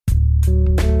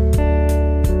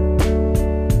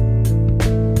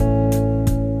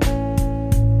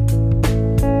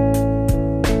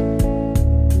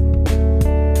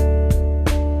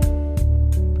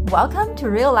Welcome to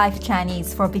Real Life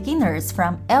Chinese for Beginners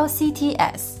from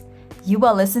LCTS. You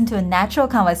will listen to a natural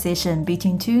conversation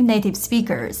between two native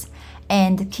speakers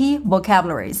and key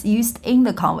vocabularies used in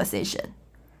the conversation.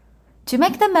 To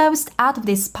make the most out of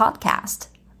this podcast,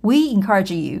 we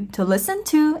encourage you to listen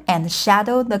to and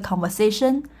shadow the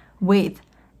conversation with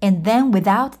and then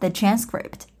without the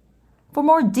transcript. For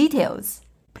more details,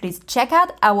 please check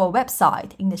out our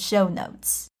website in the show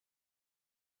notes.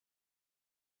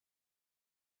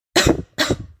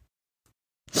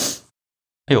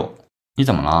 哎呦，你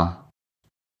怎么了？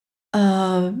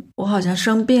我好像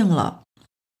生病了，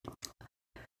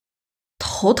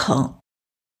头疼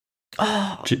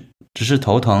啊，只是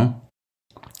头疼，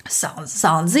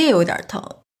嗓子也有点疼，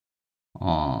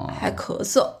还咳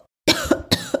嗽，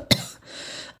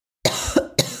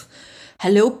还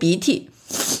流鼻涕。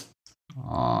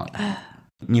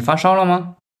你发烧了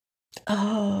吗？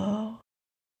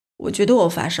我觉得我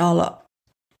发烧了。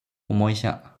我摸一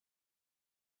下。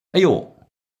哎呦，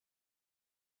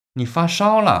你发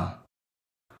烧了，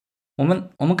我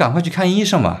们赶快去看医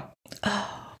生吧。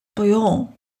不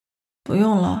用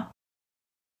了，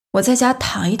我在家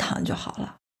躺一躺就好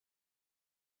了。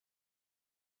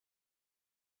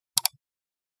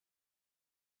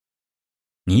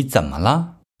你怎么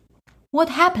了？ What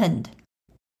happened?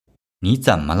 你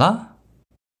怎么了？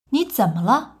你怎么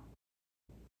了？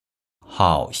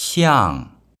好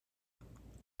像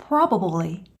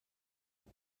Probably.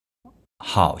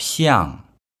 好像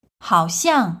好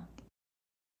像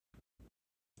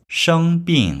生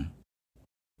病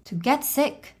To get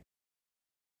sick.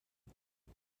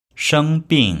 生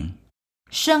病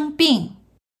生病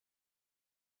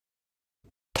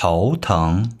头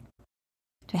疼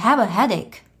To have a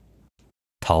headache.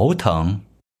 头疼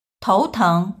头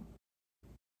疼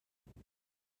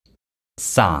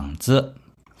嗓子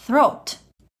Throat.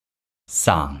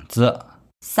 嗓子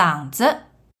嗓子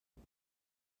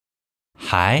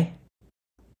还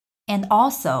And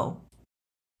also.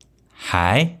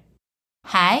 还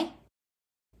还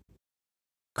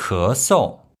咳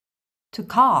嗽 To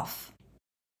cough.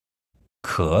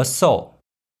 咳嗽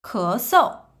咳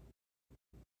嗽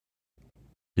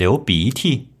流鼻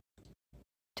涕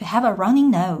To have a running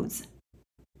nose.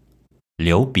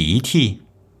 流鼻涕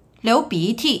流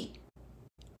鼻涕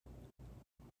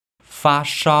发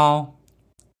烧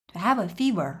To have a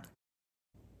fever.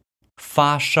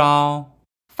 发烧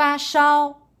发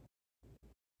烧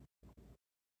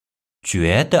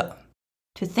觉得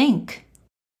To think.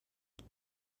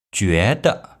 觉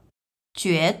得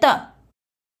觉得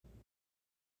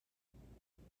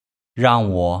让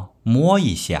我摸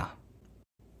一下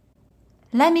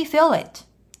Let me feel it.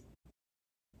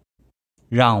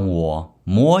 让我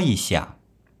摸一下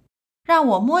让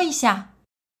我摸一下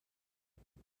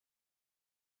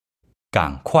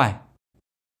赶快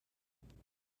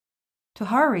To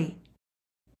hurry.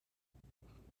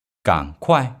 赶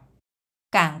快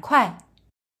赶快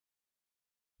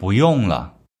不用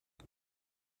了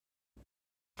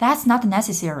That's not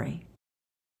necessary.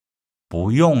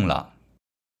 不用了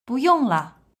不用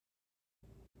了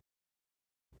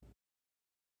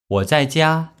我在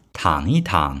家躺一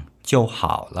躺就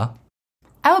好了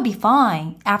I will be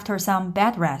fine after some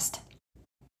bed rest.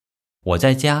 我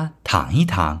在家躺一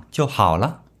躺就好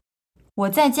了我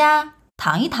在家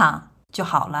躺一躺就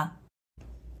好了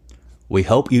We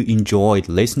hope you enjoyed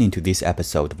listening to this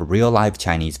episode of Real Life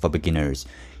Chinese for Beginners.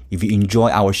 If you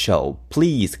enjoy our show,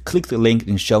 please click the link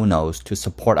in show notes to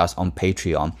support us on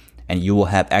Patreon, and you will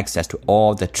have access to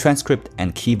all the transcript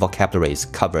and key vocabularies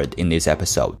covered in this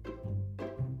episode.